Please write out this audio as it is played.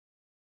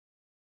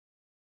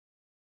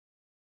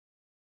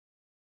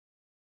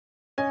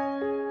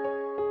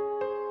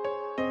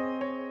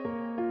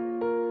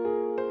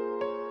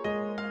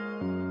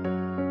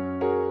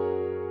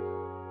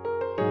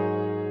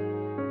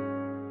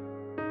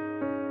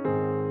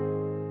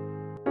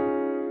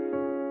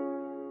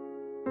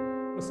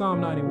with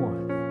Psalm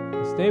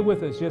 91. Stay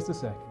with us just a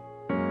second.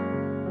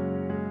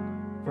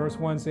 Verse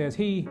 1 says,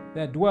 he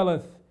that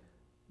dwelleth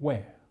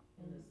where?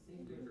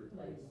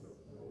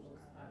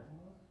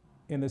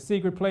 In the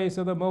secret place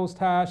of the Most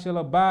High shall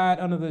abide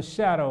under the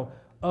shadow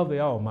of the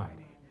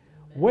Almighty.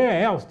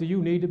 Where else do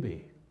you need to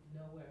be?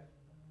 Nowhere.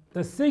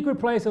 The secret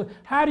place of,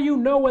 how do you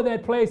know where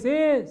that place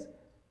is?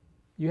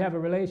 You have a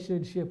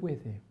relationship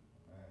with him.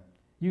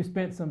 You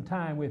spent some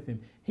time with him.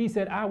 He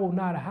said, I will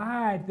not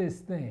hide this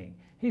thing.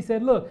 He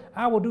said, look,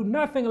 I will do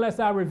nothing unless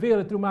I reveal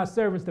it through my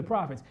servants, the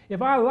prophets.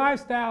 If our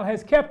lifestyle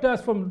has kept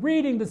us from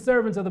reading the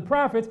servants of the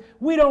prophets,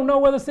 we don't know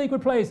where the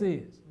secret place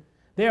is.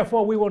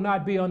 Therefore, we will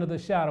not be under the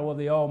shadow of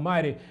the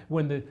Almighty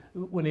when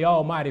the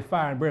almighty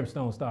fire and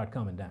brimstone start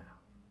coming down.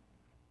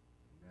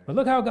 But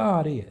look how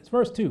God is.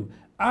 Verse 2,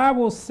 I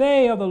will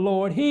say of the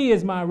Lord, he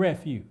is my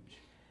refuge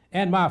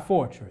and my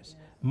fortress.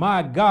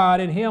 My God,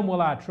 in him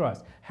will I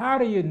trust. How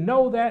do you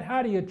know that?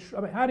 How do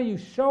you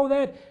show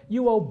that?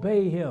 You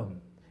obey him.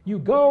 You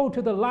go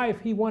to the life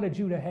he wanted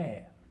you to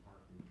have.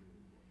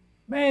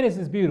 Man, this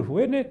is beautiful,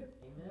 isn't it?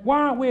 Amen. Why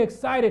aren't we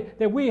excited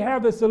that we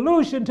have the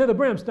solution to the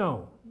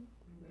brimstone?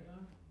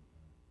 Amen.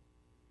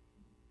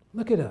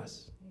 Look at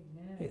us.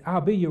 Hey,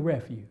 I'll be your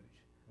refuge.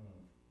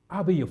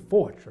 I'll be your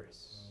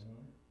fortress.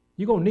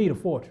 You're going to need a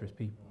fortress,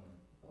 people.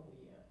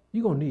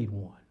 You're going to need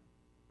one.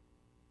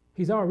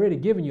 He's already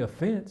given you a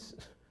fence.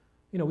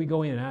 You know, we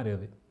go in and out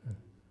of it.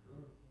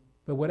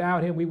 But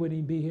without him, we wouldn't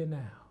even be here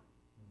now.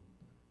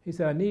 He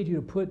said, I need you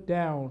to put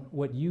down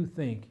what you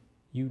think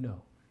you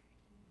know.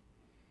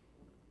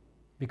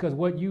 Because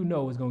what you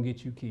know is going to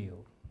get you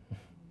killed.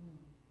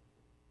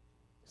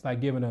 It's like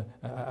giving a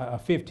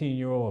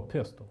 15-year-old a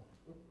pistol.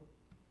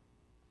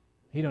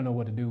 He don't know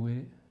what to do with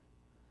it.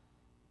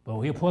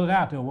 But he'll pull it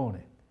out there, won't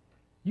he?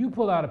 You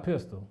pull out a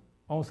pistol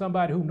on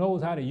somebody who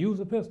knows how to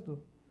use a pistol,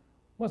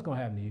 what's going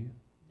to happen to you?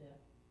 Yeah.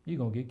 You're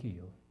going to get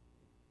killed.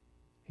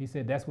 He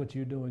said, that's what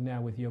you're doing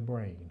now with your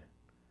brain,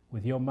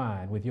 with your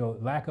mind, with your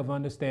lack of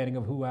understanding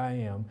of who I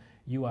am.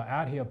 You are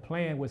out here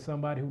playing with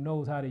somebody who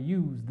knows how to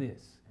use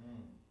this,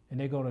 and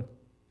they're going to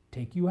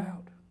take you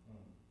out.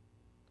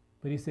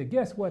 But he said,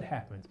 guess what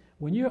happens?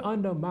 When you're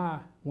under my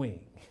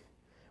wing,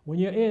 when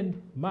you're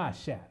in my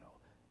shadow,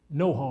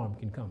 no harm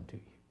can come to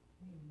you.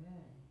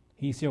 Amen.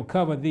 He shall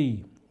cover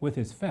thee with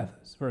his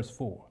feathers, verse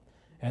 4.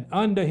 And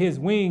under his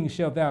wings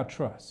shalt thou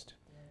trust.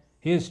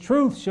 His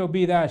truth shall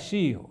be thy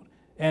shield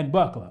and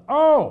buckler.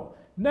 Oh,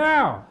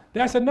 now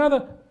that's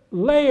another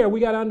layer we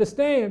got to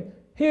understand.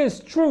 His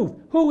truth.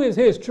 Who is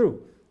his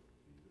truth?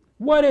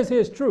 What is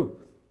his truth?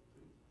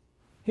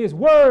 His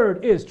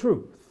word is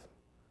truth.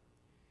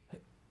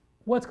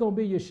 What's going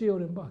to be your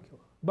shield and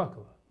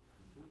buckler?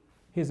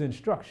 His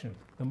instruction,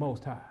 the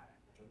Most High.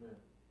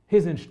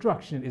 His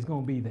instruction is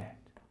going to be that.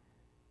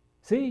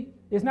 See,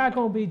 it's not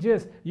going to be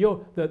just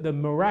the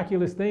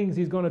miraculous things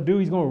he's going to do.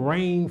 He's going to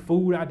rain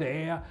food out the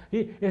air.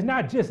 It's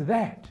not just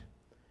that.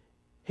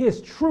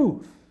 His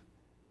truth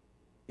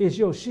is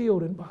your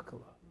shield and buckler.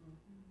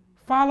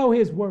 Follow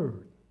his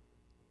word,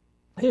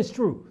 his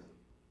truth.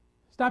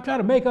 Stop trying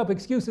to make up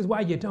excuses why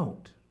you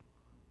don't.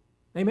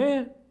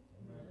 Amen?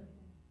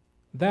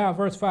 Thou,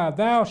 verse 5,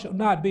 thou shalt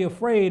not be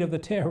afraid of the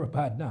terror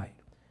by night.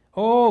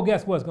 Oh,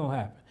 guess what's going to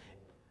happen?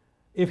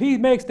 If he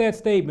makes that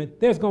statement,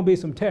 there's going to be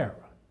some terror.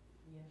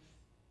 Yes.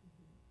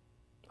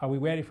 Are we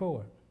ready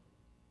for it?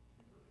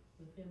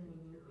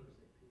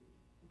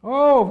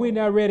 Oh, if we're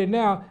not ready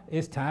now,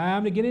 it's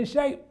time to get in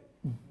shape.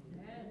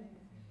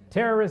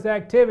 Terrorist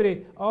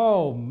activity,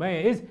 oh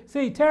man.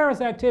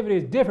 Terrorist activity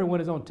is different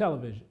when it's on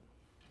television.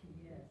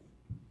 Yes.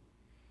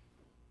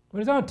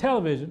 When it's on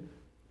television,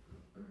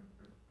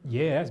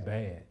 yeah, that's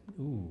bad.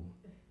 Ooh,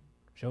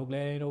 sure glad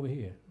it ain't over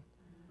here.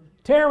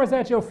 Terrorists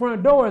at your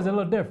front door is a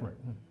little different.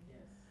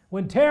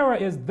 When terror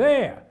is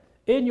there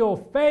in your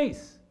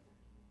face,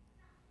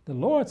 the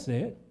Lord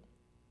said,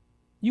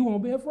 you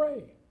won't be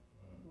afraid.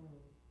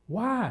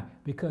 Why?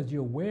 Because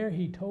you're where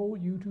he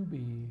told you to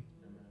be,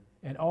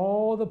 and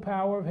all the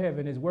power of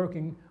heaven is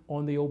working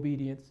on the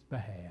obedience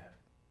behalf.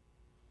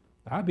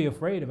 I'd be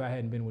afraid if I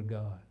hadn't been with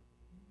God.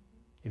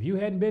 If you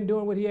hadn't been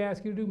doing what he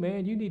asked you to do,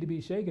 man, you need to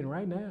be shaking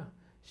right now.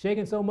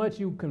 Shaking so much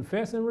you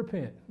confess and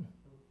repent.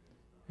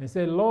 And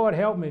said, Lord,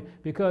 help me,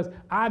 because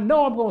I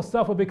know I'm going to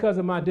suffer because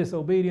of my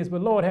disobedience, but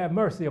Lord, have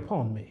mercy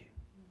upon me.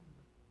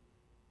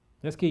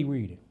 Let's keep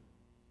reading.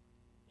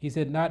 He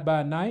said, not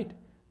by night,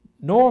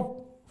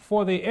 nor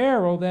for the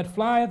arrow that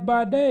flieth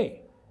by day.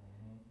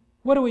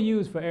 What do we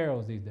use for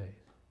arrows these days?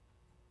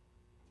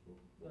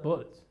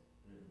 Bullets.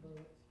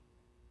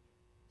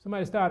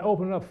 Somebody started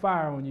opening up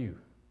fire on you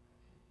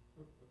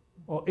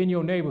or in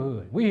your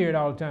neighborhood. We hear it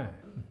all the time.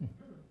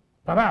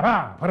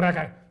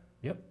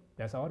 Yep,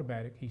 that's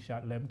automatic. He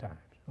shot 11 times.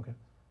 Okay.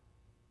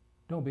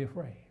 Don't be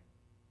afraid.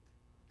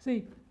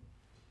 See,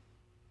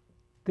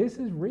 this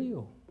is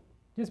real.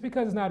 Just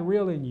because it's not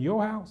real in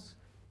your house,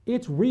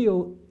 it's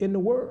real in the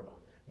world.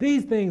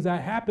 These things are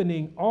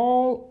happening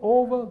all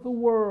over the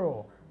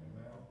world.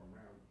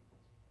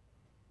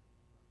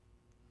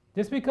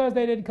 Just because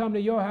they didn't come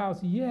to your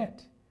house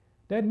yet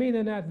Doesn't mean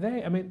they're not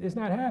there. I mean, it's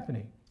not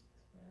happening.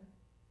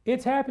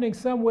 It's happening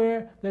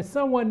somewhere that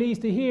someone needs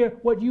to hear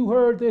what you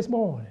heard this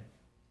morning.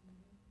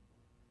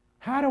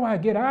 How do I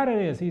get out of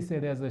this? He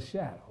said, there's a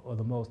shadow of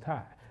the Most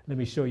High. Let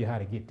me show you how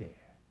to get there.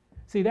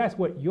 See, that's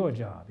what your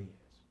job is.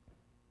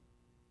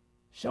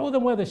 Show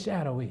them where the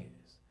shadow is.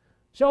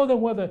 Show them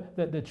where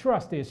the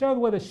trust is. Show them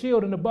where the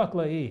shield and the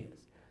buckler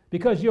is,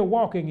 because you're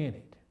walking in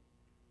it.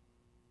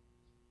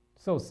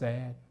 So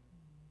sad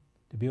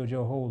to build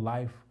your whole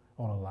life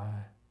on a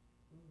lie,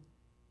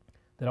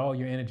 that all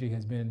your energy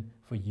has been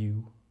for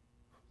you.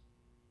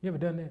 You ever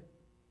done that?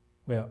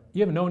 Well,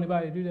 you ever known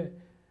anybody to do that?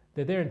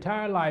 That their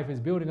entire life is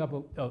building up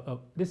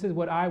this is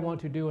what I want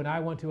to do and I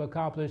want to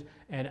accomplish,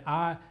 and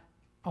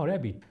oh,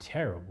 that'd be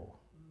terrible.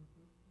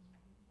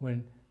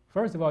 When,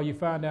 first of all, you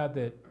find out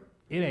that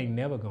it ain't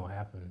never gonna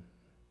happen.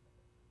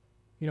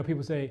 You know,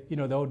 people say, you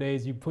know, the old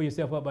days, you pull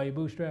yourself up by your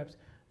bootstraps.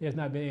 There's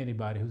not been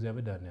anybody who's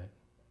ever done that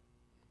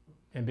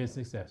and been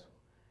successful.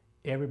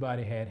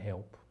 Everybody had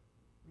help.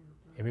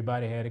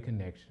 Everybody had a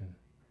connection.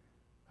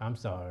 I'm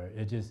sorry,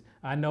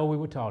 I know we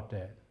were taught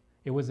that.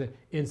 It was an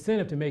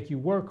incentive to make you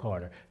work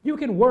harder. You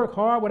can work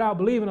hard without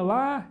believing a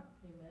lie.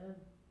 Amen.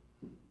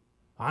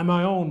 I'm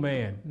my own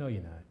man. No,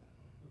 you're not.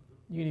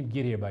 You didn't even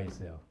get here by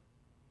yourself.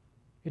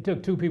 It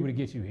took 2 people to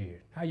get you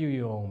here. How you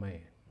your own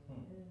man?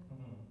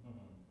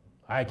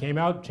 I came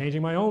out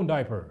changing my own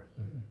diaper.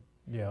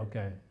 Yeah,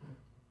 okay.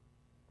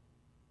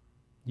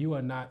 You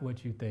are not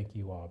what you think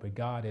you are, but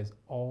God is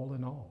all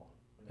in all,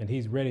 and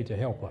he's ready to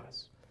help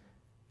us.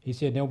 He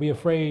said, don't be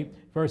afraid.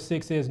 Verse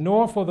 6 says,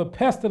 nor for the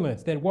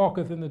pestilence that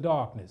walketh in the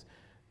darkness.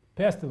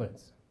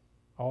 Pestilence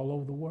all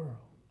over the world.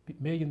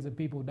 Millions of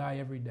people die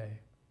every day.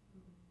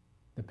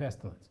 The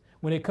pestilence.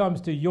 When it comes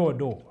to your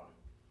door,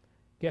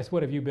 guess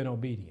what? Have you been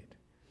obedient?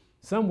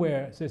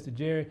 Somewhere, Sister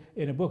Jerry,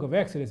 in the book of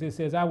Exodus, it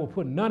says, I will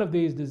put none of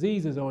these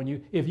diseases on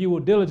you if you will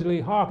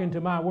diligently hearken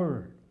to my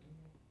word.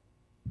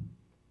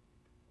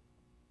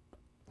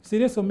 See,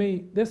 this will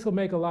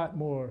make a lot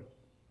more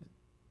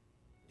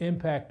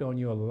impact on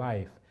your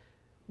life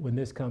when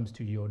this comes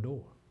to your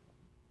door.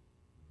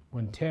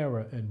 When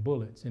terror and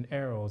bullets and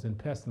arrows and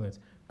pestilence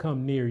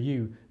come near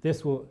you,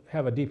 this will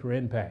have a deeper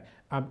impact.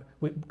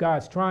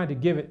 God's trying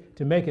to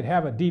to make it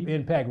have a deep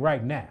impact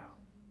right now.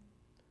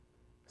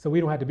 So we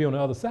don't have to be on the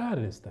other side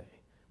of this thing.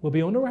 We'll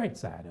be on the right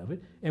side of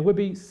it, and we'll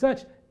be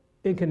such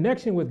in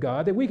connection with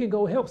God that we can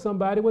go help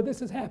somebody where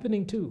this is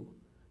happening too.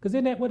 Because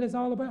isn't that what it's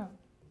all about?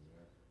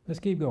 Let's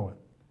keep going.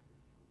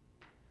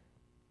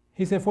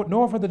 He said,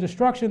 nor for the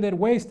destruction that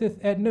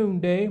wasteth at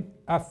noonday,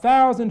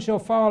 1,000 shall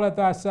fall at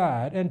thy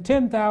side, and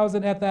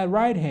 10,000 at thy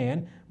right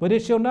hand, but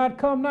it shall not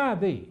come nigh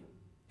thee.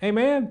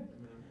 Amen? Amen.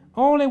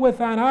 Only with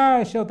thine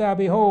eyes shalt thou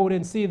behold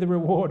and see the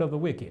reward of the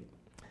wicked,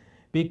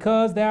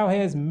 because thou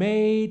hast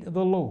made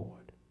the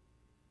Lord,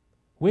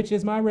 which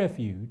is my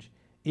refuge,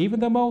 even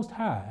the Most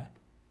High,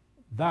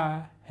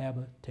 thy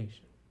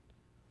habitation.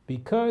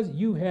 Because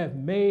you have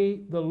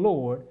made the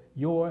Lord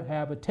your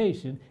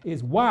habitation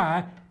is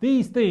why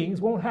these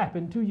things won't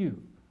happen to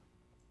you.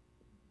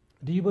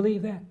 Do you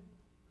believe that?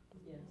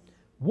 Yes.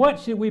 What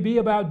should we be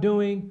about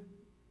doing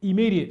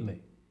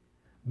immediately?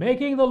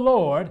 Making the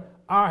Lord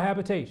our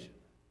habitation.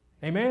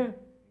 Amen?